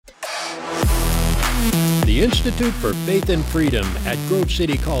The Institute for Faith and Freedom at Grove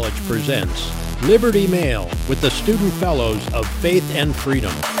City College presents Liberty Mail with the Student Fellows of Faith and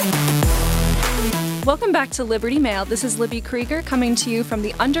Freedom. Welcome back to Liberty Mail. This is Libby Krieger coming to you from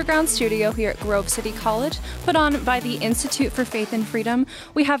the underground studio here at Grove City College, put on by the Institute for Faith and Freedom.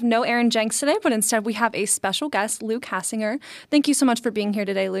 We have no Aaron Jenks today, but instead we have a special guest, Luke Hassinger. Thank you so much for being here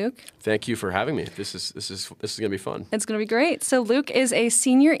today, Luke. Thank you for having me. This is going to be fun. It's going to be great. So Luke is a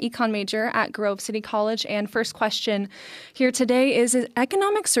senior econ major at Grove City College, and first question here today is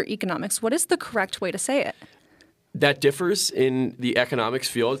economics or economics? What is the correct way to say it? That differs in the economics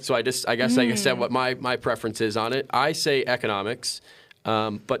field. So I guess like I said, what my preference is on it. I say economics,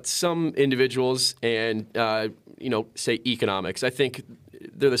 but some individuals say economics. I think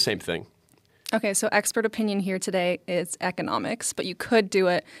they're the same thing. Okay, so expert opinion here today is economics, but you could do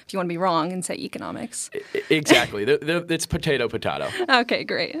it if you want to be wrong and say economics. Exactly. It's potato. Okay,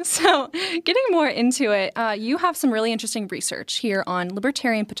 great. So getting more into it, you have some really interesting research here on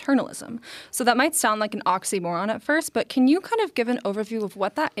libertarian paternalism. So that might sound like an oxymoron at first, but can you kind of give an overview of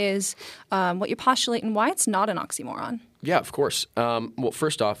what that is, what you postulate, and why it's not an oxymoron? Yeah, of course. Well,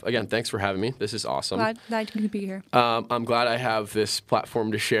 first off, again, thanks for having me. This is awesome. Glad you can be here. I'm glad I have this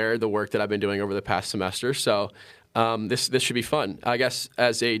platform to share the work that I've been doing over the past semester. So this should be fun. I guess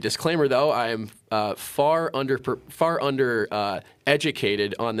as a disclaimer, though, I am far under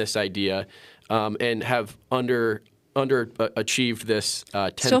educated on this idea and have underachieved this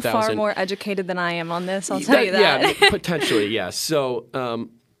 10,000. Still far more educated than I am on this. I'll tell you that. Yeah, potentially, yes. So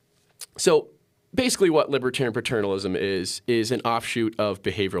basically, what libertarian paternalism is an offshoot of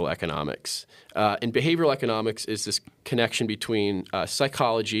behavioral economics. And behavioral economics is this connection between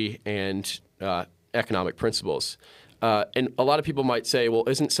psychology and economic principles. And a lot of people might say, well,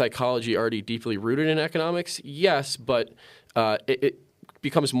 isn't psychology already deeply rooted in economics? Yes, but it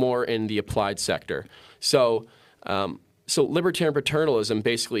becomes more in the applied sector. So libertarian paternalism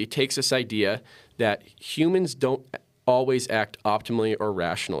basically takes this idea that humans don't always act optimally or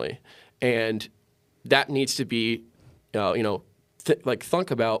rationally. And that needs to be,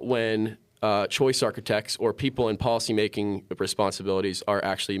 thunk about when choice architects or people in policymaking responsibilities are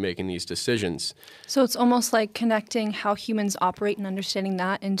actually making these decisions. So it's almost like connecting how humans operate and understanding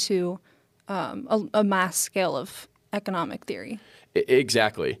that into a mass scale of economic theory.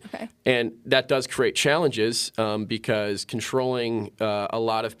 Exactly. Okay. And that does create challenges because controlling a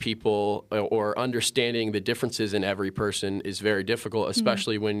lot of people or understanding the differences in every person is very difficult,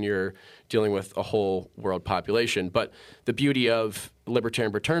 especially when you're dealing with a whole world population. But the beauty of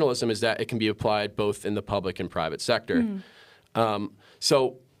libertarian paternalism is that it can be applied both in the public and private sector.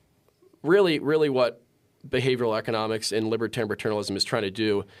 So really what behavioral economics and libertarian paternalism is trying to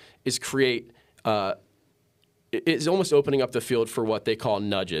do is create is almost opening up the field for what they call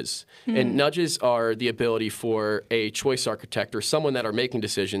nudges. And nudges are the ability for a choice architect or someone that are making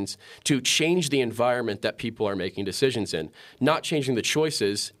decisions to change the environment that people are making decisions in. Not changing the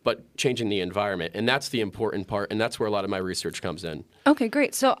choices, but changing the environment. And that's the important part, and that's where a lot of my research comes in. Okay,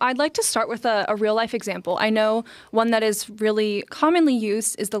 great. So I'd like to start with a real-life example. I know one that is really commonly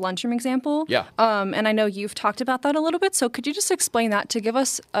used is the lunchroom example. Yeah. And I know you've talked about that a little bit. So could you just explain that to give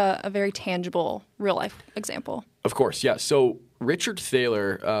us a very tangible real-life example? Of course, yeah. So Richard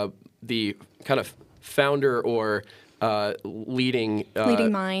Thaler, the kind of founder or leading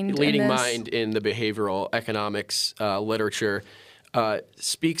mind in the behavioral economics literature,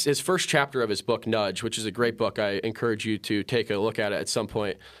 speaks his first chapter of his book Nudge, which is a great book. I encourage you to take a look at it at some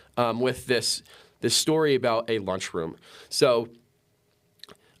point, with this story about a lunchroom. So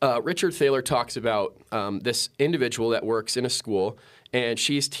Richard Thaler talks about this individual that works in a school, and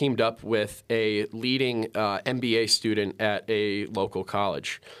she's teamed up with a leading MBA student at a local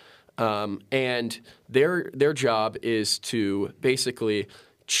college. And their job is to basically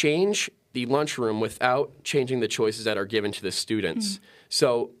change the lunchroom without changing the choices that are given to the students.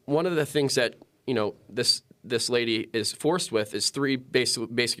 So one of the things that this lady is forced with is three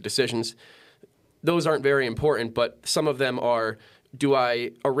basic decisions. Those aren't very important, but some of them are: do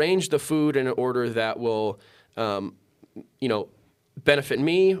I arrange the food in an order that will, benefit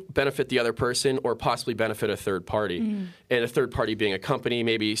me, benefit the other person, or possibly benefit a third party? And a third party being a company,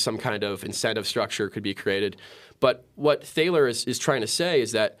 maybe some kind of incentive structure could be created. But what Thaler is trying to say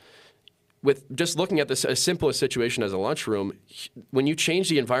is that with just looking at this as simple a situation as a lunchroom, when you change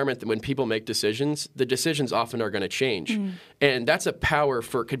the environment, when people make decisions, the decisions often are going to change. And that's a power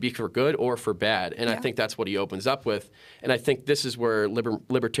could be for good or for bad. And I think that's what he opens up with. And I think this is where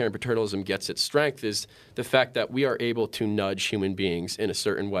libertarian paternalism gets its strength, is the fact that we are able to nudge human beings in a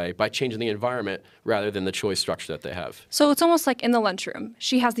certain way by changing the environment rather than the choice structure that they have. So it's almost like in the lunchroom.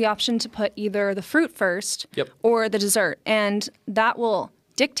 She has the option to put either the fruit first or the dessert. And that will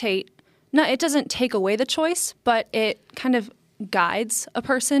dictate. No, it doesn't take away the choice, but it kind of guides a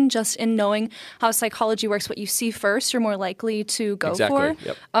person just in knowing how psychology works. What you see first, you're more likely to go for.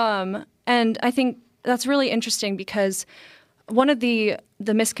 And I think that's really interesting because one of the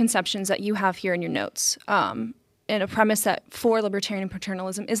misconceptions that you have here in your notes, and a premise that for libertarian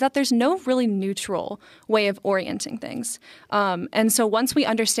paternalism, is that there's no really neutral way of orienting things. And so once we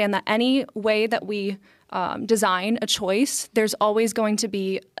understand that any way that we design a choice, there's always going to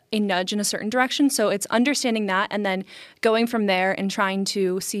be a nudge in a certain direction. So it's understanding that and then going from there and trying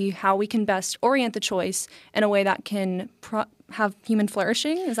to see how we can best orient the choice in a way that can have human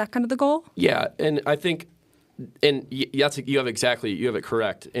flourishing. Is that kind of the goal? Yeah, and I think, and you have it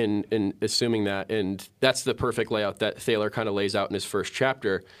correct in assuming that, and that's the perfect layout that Thaler kind of lays out in his first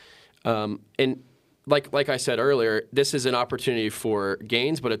chapter. And like I said earlier, this is an opportunity for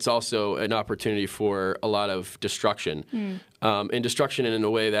gains, but it's also an opportunity for a lot of destruction. And destruction in a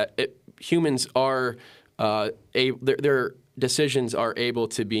way that humans are their decisions are able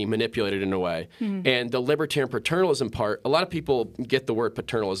to be manipulated in a way. And the libertarian paternalism part, a lot of people get the word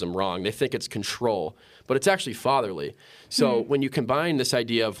paternalism wrong. They think it's control, but it's actually fatherly. So when you combine this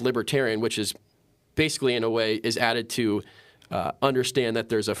idea of libertarian, which is basically in a way is added to understand that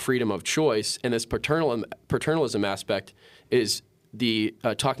there's a freedom of choice, and this paternalism aspect is the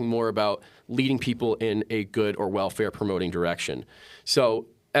talking more about leading people in a good or welfare promoting direction. So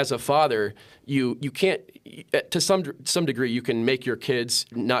as a father, you can't, to some degree, you can make your kids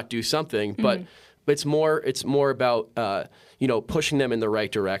not do something, but it's more about pushing them in the right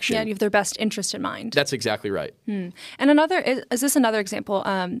direction. Yeah, you have their best interest in mind. That's exactly right. And is this another example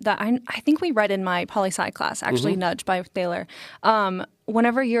that I think we read in my poli-sci class, actually Nudge by Thaler.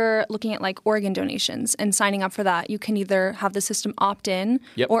 Whenever you're looking at like organ donations and signing up for that, you can either have the system opt in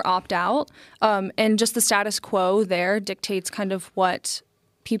or opt out. And just the status quo there dictates kind of what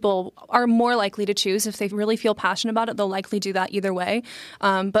people are more likely to choose. If they really feel passionate about it, they'll likely do that either way.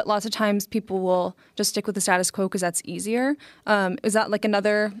 But lots of times people will just stick with the status quo because that's easier. Is that like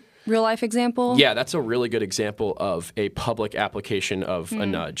another real life example? Yeah, that's a really good example of a public application of a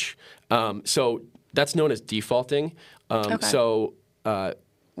nudge. So that's known as defaulting. So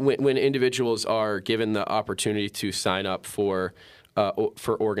when individuals are given the opportunity to sign up for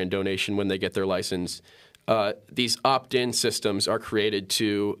organ donation when they get their license, these opt-in systems are created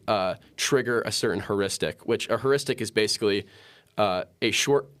to trigger a certain heuristic, which a heuristic is basically a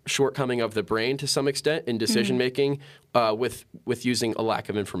shortcoming of the brain to some extent in decision-making with using a lack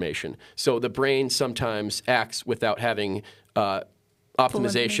of information. So the brain sometimes acts without having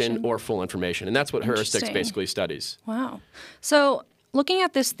optimization or full information, and that's what heuristics basically studies. Wow. So looking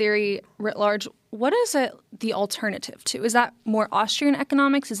at this theory writ large, what is it the alternative to? Is that more Austrian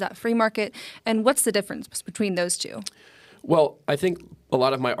economics? Is that free market? And what's the difference between those two? Well, I think a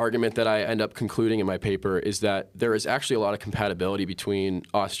lot of my argument that I end up concluding in my paper is that there is actually a lot of compatibility between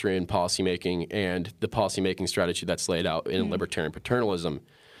Austrian policymaking and the policymaking strategy that's laid out in libertarian paternalism.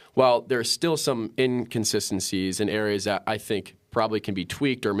 While there's still some inconsistencies in areas that I think probably can be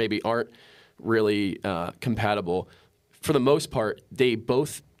tweaked or maybe aren't really compatible, for the most part, they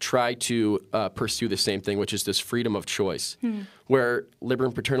both try to pursue the same thing, which is this freedom of choice. Where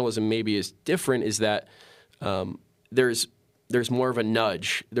libertarian paternalism maybe is different is that there's more of a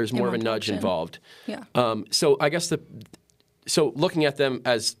nudge. There's more of a nudge involved. Yeah. So I guess so looking at them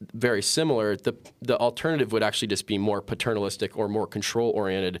as very similar, the alternative would actually just be more paternalistic or more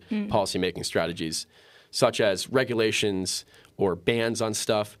control-oriented policymaking strategies, such as regulations or bans on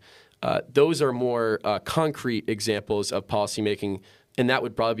stuff. Those are more concrete examples of policymaking, and that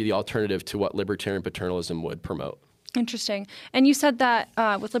would probably be the alternative to what libertarian paternalism would promote. Interesting. And you said that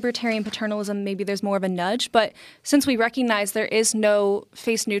with libertarian paternalism, maybe there's more of a nudge, but since we recognize there is no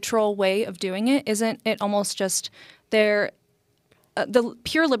face-neutral way of doing it, isn't it almost just the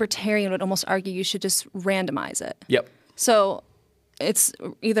pure libertarian would almost argue you should just randomize it? Yep. So it's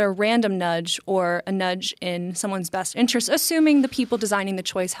either a random nudge or a nudge in someone's best interest, assuming the people designing the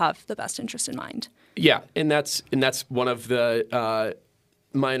choice have the best interest in mind. Yeah, and that's one of the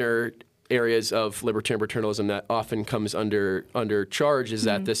minor areas of libertarian paternalism that often comes under charge is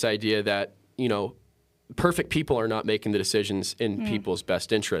that this idea that perfect people are not making the decisions in people's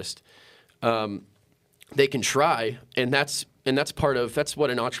best interest. they can try, and that's what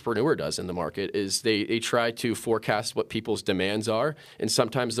an entrepreneur does in the market is they try to forecast what people's demands are, and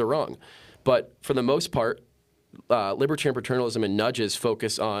sometimes they're wrong. But for the most part, libertarian paternalism and nudges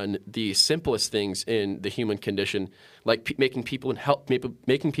focus on the simplest things in the human condition, like making people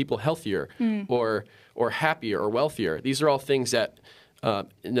healthier or happier or wealthier. These are all things that,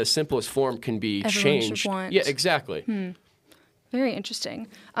 in the simplest form, can be Everyone changed. should want. Yeah, exactly. Very interesting.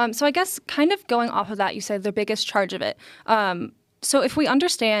 So I guess kind of going off of that, you said the biggest charge of it. So if we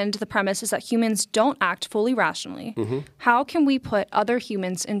understand the premise is that humans don't act fully rationally, how can we put other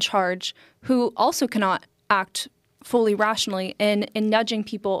humans in charge who also cannot act fully rationally in nudging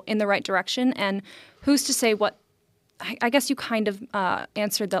people in the right direction? And who's to say what? I guess you kind of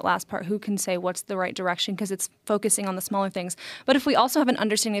answered that last part. Who can say what's the right direction because it's focusing on the smaller things. But if we also have an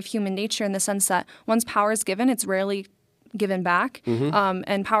understanding of human nature in the sense that once power is given, it's rarely given back,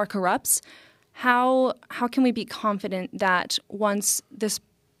 and power corrupts, how can we be confident that once this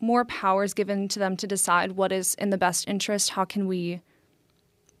more power is given to them to decide what is in the best interest, how can we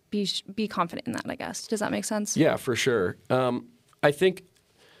be confident in that, I guess? Does that make sense? Yeah, for sure. I think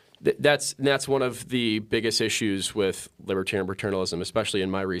that's one of the biggest issues with libertarian paternalism, especially in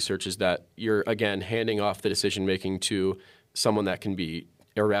my research, is that you're, again, handing off the decision-making to someone that can be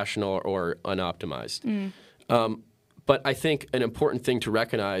irrational or unoptimized. But I think an important thing to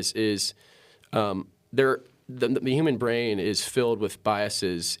recognize is the human brain is filled with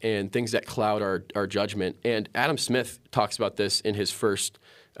biases and things that cloud our judgment. And Adam Smith talks about this in his first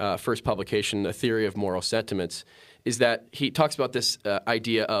publication, A Theory of Moral Sentiments, is that he talks about this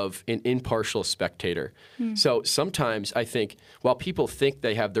idea of an impartial spectator. So sometimes I think while people think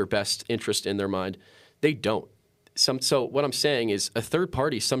they have their best interest in their mind, they don't. So what I'm saying is a third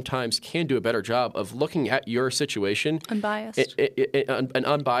party sometimes can do a better job of looking at your situation, unbiased, an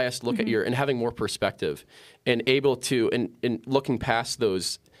unbiased look at and having more perspective, and able to and looking past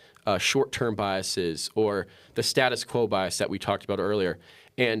those short-term biases or the status quo bias that we talked about earlier,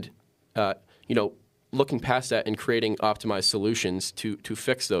 and looking past that and creating optimized solutions to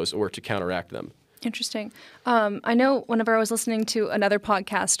fix those or to counteract them. Interesting. I know whenever I was listening to another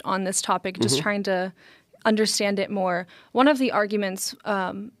podcast on this topic, just trying to understand it more, one of the arguments,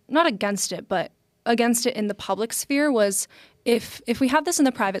 not against it, but against it in the public sphere was if we have this in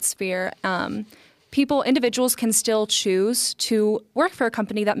the private sphere, individuals can still choose to work for a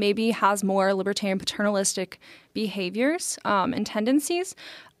company that maybe has more libertarian paternalistic behaviors and tendencies.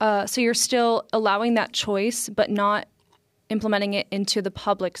 So you're still allowing that choice, but not implementing it into the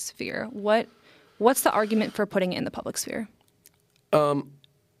public sphere. What's the argument for putting it in the public sphere?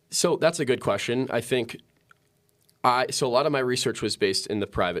 So that's a good question. I think so a lot of my research was based in the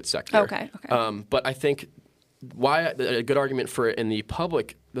private sector. Okay. But I think a good argument for it in the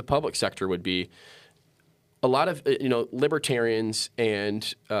public sector would be a lot of libertarians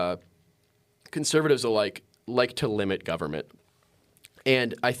and conservatives alike like to limit government,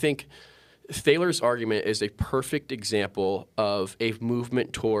 and I think Thaler's argument is a perfect example of a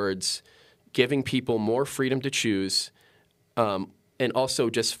movement towards giving people more freedom to choose, and also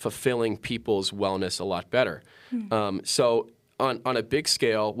just fulfilling people's wellness a lot better. So on a big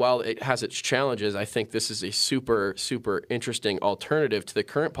scale, while it has its challenges, I think this is a super, super interesting alternative to the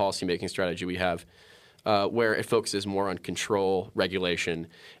current policymaking strategy we have, where it focuses more on control, regulation,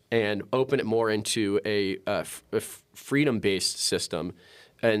 and open it more into a freedom-based system,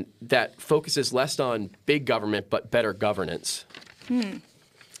 and that focuses less on big government but better governance.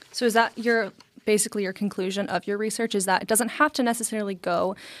 So is that basically your conclusion of your research, is that it doesn't have to necessarily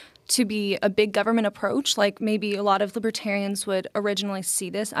go to be a big government approach, like maybe a lot of libertarians would originally see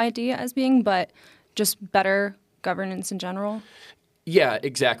this idea as being, but just better governance in general? Yeah,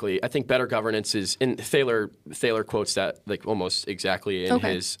 exactly. I think better governance is, and Thaler quotes that like almost exactly in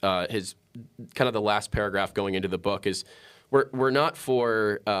his kind of the last paragraph going into the book is, we're not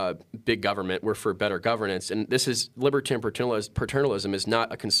for big government, we're for better governance. And this is libertarian paternalism is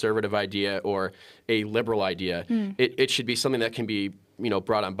not a conservative idea or a liberal idea. It should be something that can be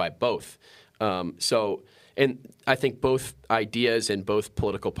brought on by both. And I think both ideas and both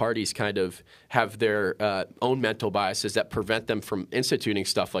political parties kind of have their own mental biases that prevent them from instituting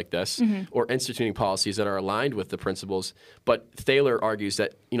stuff like this or instituting policies that are aligned with the principles. But Thaler argues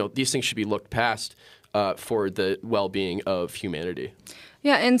that these things should be looked past for the well-being of humanity.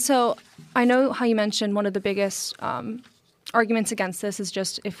 Yeah, and so I know how you mentioned one of the biggest arguments against this is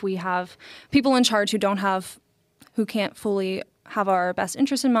just if we have people in charge who can't fully have our best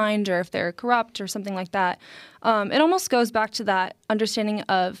interest in mind, or if they're corrupt or something like that. It almost goes back to that understanding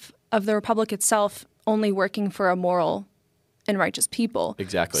of the republic itself only working for a moral and righteous people.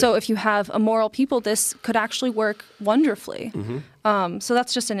 Exactly. So if you have immoral people, this could actually work wonderfully. So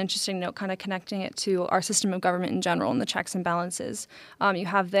that's just an interesting note, kind of connecting it to our system of government in general and the checks and balances you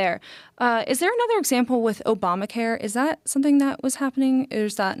have there. Is there another example with Obamacare? Is that something that was happening, or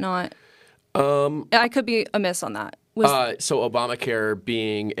is that not? I could be amiss on that. So Obamacare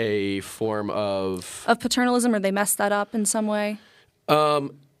being a form of paternalism, or they messed that up in some way?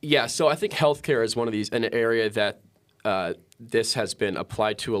 Yeah, so I think healthcare is an area that this has been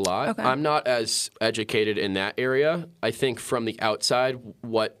applied to a lot. Okay. I'm not as educated in that area. I think from the outside,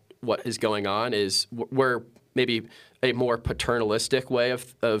 what is going on is we're maybe a more paternalistic way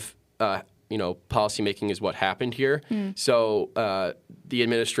of policymaking is what happened here. So the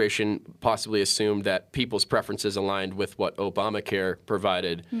administration possibly assumed that people's preferences aligned with what Obamacare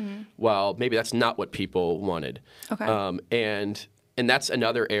provided, while maybe that's not what people wanted. Okay. And that's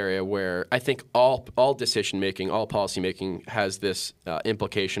another area where I think all decision-making, all policymaking has this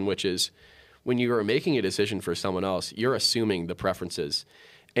implication, which is when you are making a decision for someone else, you're assuming the preferences.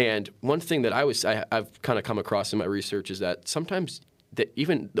 And one thing that I've kind of come across in my research is that sometimes that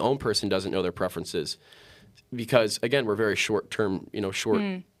even the own person doesn't know their preferences because, again, we're very short-term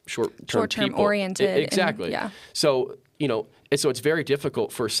short-term oriented. Exactly. Yeah. So, so it's very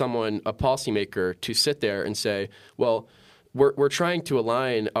difficult for a policymaker, to sit there and say, well, we're trying to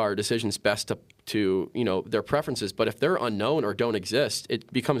align our decisions best to their preferences, but if they're unknown or don't exist, it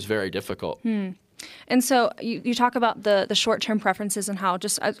becomes very difficult. And so you talk about the short-term preferences and how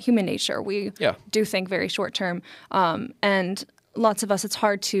just human nature, we do think very short-term, and lots of us, it's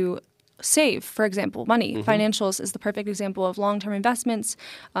hard to save, for example, money. Financials is the perfect example of long-term investments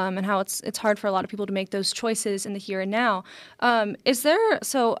and how it's hard for a lot of people to make those choices in the here and now.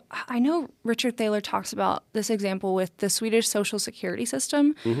 So I know Richard Thaler talks about this example with the Swedish social security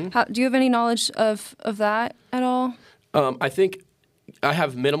system. Do you have any knowledge of that at all? I think I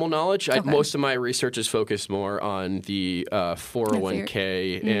have minimal knowledge. Okay. Most of my research is focused more on the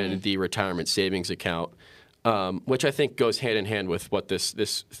 401k and the retirement savings account. Which I think goes hand in hand with what this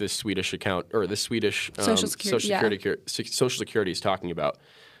Swedish account or the Swedish Social Security is talking about.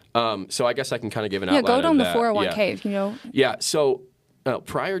 So I guess I can kind of give an outline. Yeah, go down the 401k if you know. Yeah. So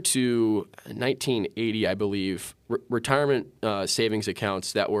prior to 1980, I believe retirement savings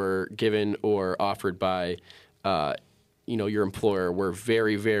accounts that were given or offered by your employer were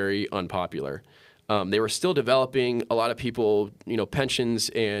very, very unpopular. They were still developing. A lot of people, pensions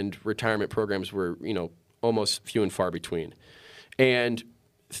and retirement programs were, almost few and far between. And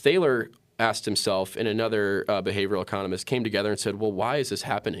Thaler asked himself, and another behavioral economist came together and said, well, why is this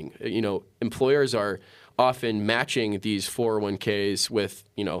happening? Employers are often matching these 401ks with,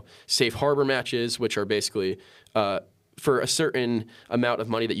 safe harbor matches, which are basically for a certain amount of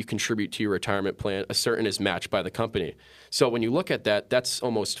money that you contribute to your retirement plan, a certain is matched by the company. So when you look at that, that's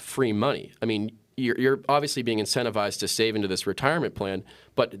almost free money. I mean, you're obviously being incentivized to save into this retirement plan,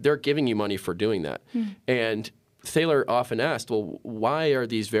 but they're giving you money for doing that. And Thaler often asked, well, why are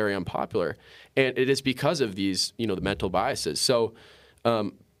these very unpopular? And it is because of these, the mental biases. So,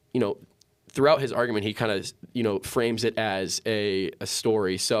 throughout his argument, he kind of, frames it as a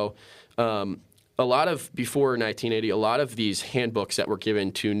story. So before 1980, a lot of these handbooks that were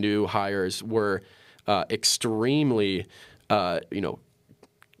given to new hires were extremely,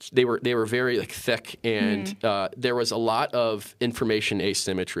 they were very thick, and there was a lot of information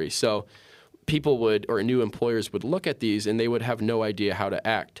asymmetry. So new employers would look at these and they would have no idea how to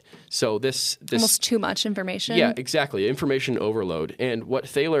act. So this almost too much information. Yeah, exactly. Information overload. And what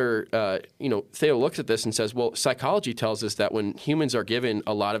Thaler looks at this and says, well, psychology tells us that when humans are given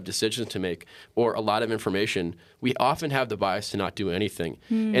a lot of decisions to make or a lot of information, we often have the bias to not do anything.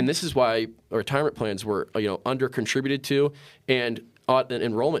 And this is why retirement plans were under contributed to, and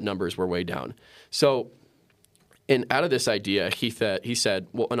enrollment numbers were way down. So, and out of this idea, he said,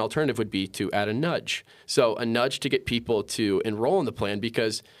 well, an alternative would be to add a nudge. So a nudge to get people to enroll in the plan,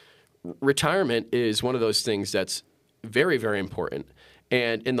 because retirement is one of those things that's very, very important.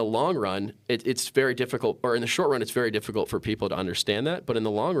 And in the long run, it's very difficult, or in the short run, it's very difficult for people to understand that. But in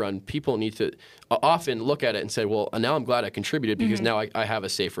the long run, people need to often look at it and say, well, now I'm glad I contributed because now I have a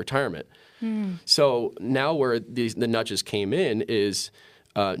safe retirement. So now where the nudges came in is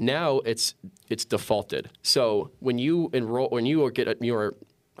now it's defaulted. So when you are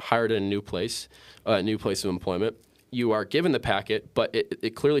hired in a new place of employment, you are given the packet, but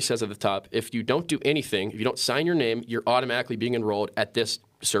it clearly says at the top, if you don't do anything, if you don't sign your name, you're automatically being enrolled at this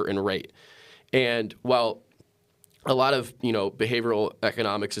certain rate. And while a lot of behavioral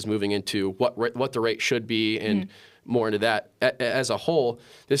economics is moving into what the rate should be, and more into that. As a whole,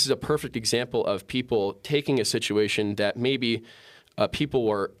 this is a perfect example of people taking a situation that maybe people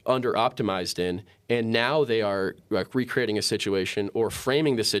were under-optimized in, and now they are recreating a situation or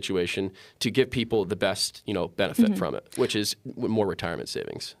framing the situation to give people the best, benefit from it, which is more retirement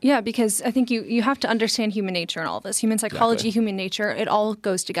savings. Yeah, because I think you have to understand human nature in all of this. Human psychology, exactly. Human nature, it all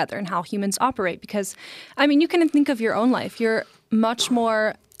goes together in how humans operate. Because, you can think of your own life. You're much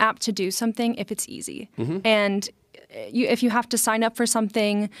more apt to do something if it's easy. Mm-hmm. And if you have to sign up for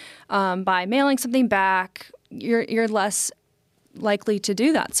something by mailing something back, you're less likely to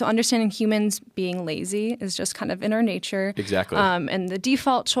do that. So understanding humans being lazy is just kind of in our nature. Exactly. And the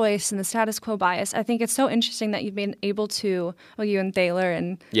default choice and the status quo bias. I think it's so interesting that you've been able to, you and Thaler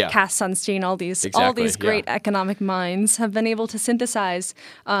and Cass Sunstein, all these great economic minds have been able to synthesize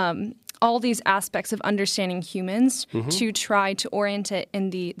all these aspects of understanding humans to try to orient it in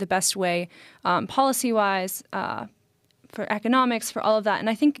the best way, policy-wise, for economics, for all of that. And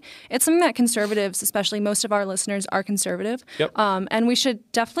I think it's something that conservatives, especially most of our listeners, are conservative. Yep. And we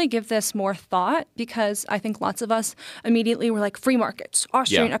should definitely give this more thought, because I think lots of us immediately were like, free markets,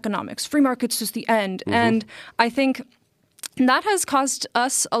 Austrian economics, free markets is the end. Mm-hmm. And I think that has caused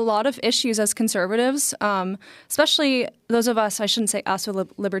us a lot of issues as conservatives, especially those of us, I shouldn't say us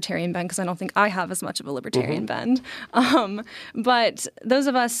with libertarian bend, because I don't think I have as much of a libertarian bend. But those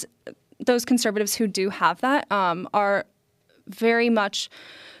of us, those conservatives who do have that, are very much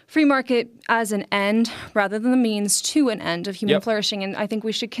free market as an end rather than the means to an end of human flourishing. And I think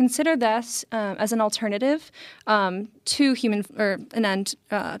we should consider this as an alternative to human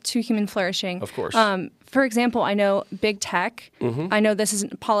flourishing. Of course. For example, I know big tech. I know this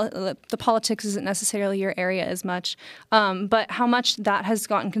isn't the politics isn't necessarily your area as much, but how much that has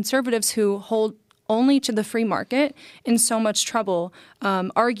gotten conservatives who hold only to the free market in so much trouble,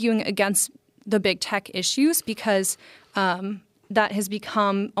 arguing against the big tech issues, because that has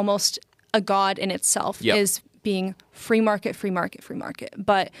become almost a god in itself, is being free market, free market, free market.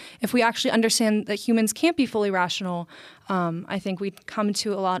 But if we actually understand that humans can't be fully rational, I think we'd come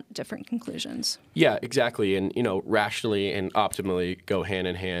to a lot of different conclusions. Yeah, exactly. And, rationally and optimally go hand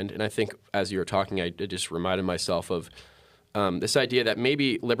in hand. And I think as you were talking, I just reminded myself of this idea that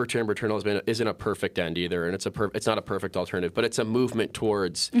maybe libertarian paternalism isn't a perfect end either, and it's not a perfect alternative, but it's a movement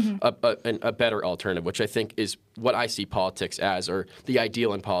towards a better alternative, which I think is what I see politics as, or the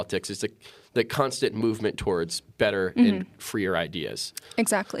ideal in politics is the constant movement towards better and freer ideas.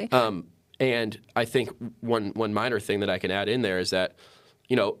 Exactly. And I think one minor thing that I can add in there is that,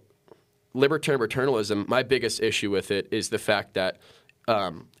 libertarian paternalism, my biggest issue with it is the fact that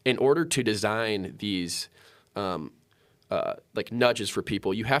in order to design these nudges for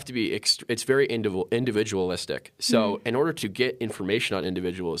people, you have to be it's very individualistic. So in order to get information on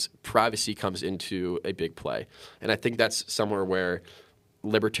individuals, privacy comes into a big play. And I think that's somewhere where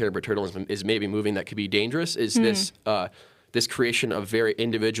libertarian paternalism is maybe moving that could be dangerous, is this creation of very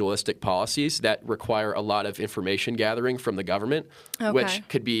individualistic policies that require a lot of information gathering from the government, which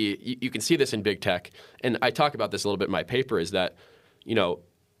could be, you can see this in big tech. And I talk about this a little bit in my paper, is that,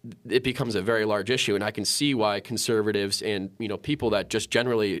 it becomes a very large issue, and I can see why conservatives and people that just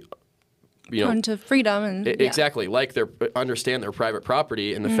generally on to freedom and exactly understand their private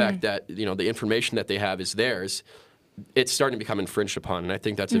property and the fact that the information that they have is theirs. It's starting to become infringed upon, and I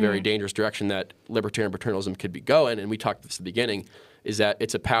think that's a very dangerous direction that libertarian paternalism could be going. And we talked this at the beginning, is that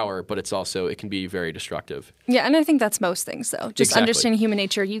it's a power, but it can be very destructive. Yeah, and I think that's most things, though. Just understanding human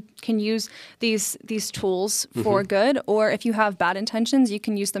nature. You can use these tools for good, or if you have bad intentions, you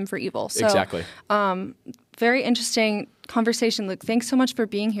can use them for evil. So, exactly. Very interesting conversation, Luke. Thanks so much for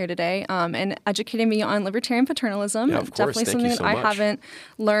being here today and educating me on libertarian paternalism. Yeah, of course. Definitely something that I haven't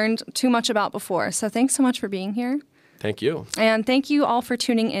learned too much about before. So thanks so much for being here. Thank you. And thank you all for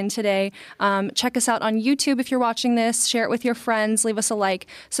tuning in today. Check us out on YouTube if you're watching this. Share it with your friends. Leave us a like.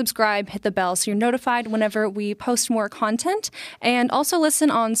 Subscribe. Hit the bell so you're notified whenever we post more content. And also listen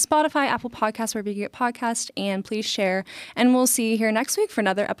on Spotify, Apple Podcasts, wherever you get podcasts. And please share. And we'll see you here next week for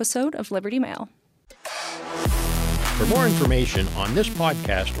another episode of Liberty Mail. For more information on this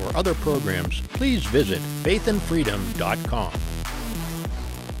podcast or other programs, please visit faithandfreedom.com.